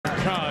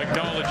Kaka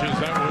acknowledges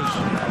that was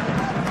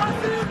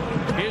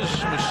his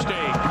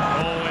mistake.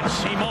 Oh, and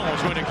Simon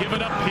is going to give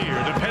it up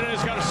here.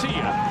 Dependent's got to see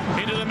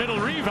it. Into the middle,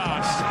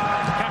 Rivas.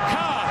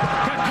 Kaka,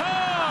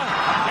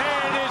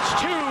 and it's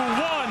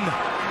 2-1.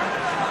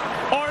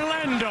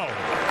 Orlando.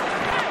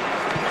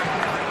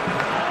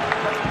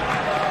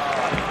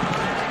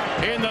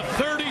 In the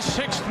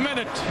 36th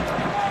minute.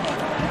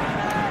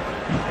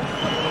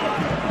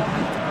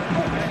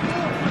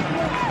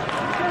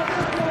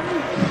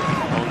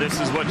 This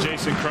is what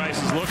Jason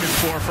Kreis is looking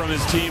for from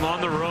his team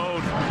on the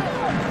road.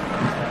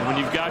 And when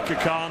you've got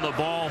Kaka on the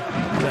ball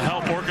to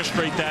help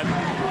orchestrate that,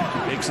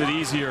 makes it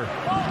easier.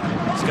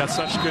 He's got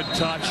such good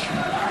touch.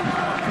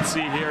 You can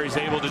see here he's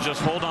able to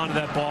just hold on to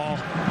that ball,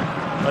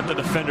 let the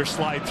defender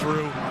slide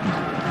through.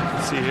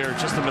 See here,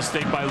 just a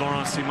mistake by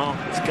Laurent Simon.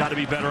 He's got to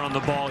be better on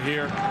the ball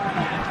here.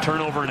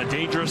 Turnover in a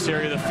dangerous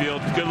area of the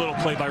field. Good little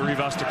play by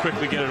Rivas to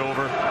quickly get it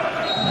over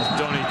as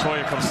Donny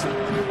Toya comes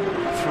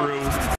through.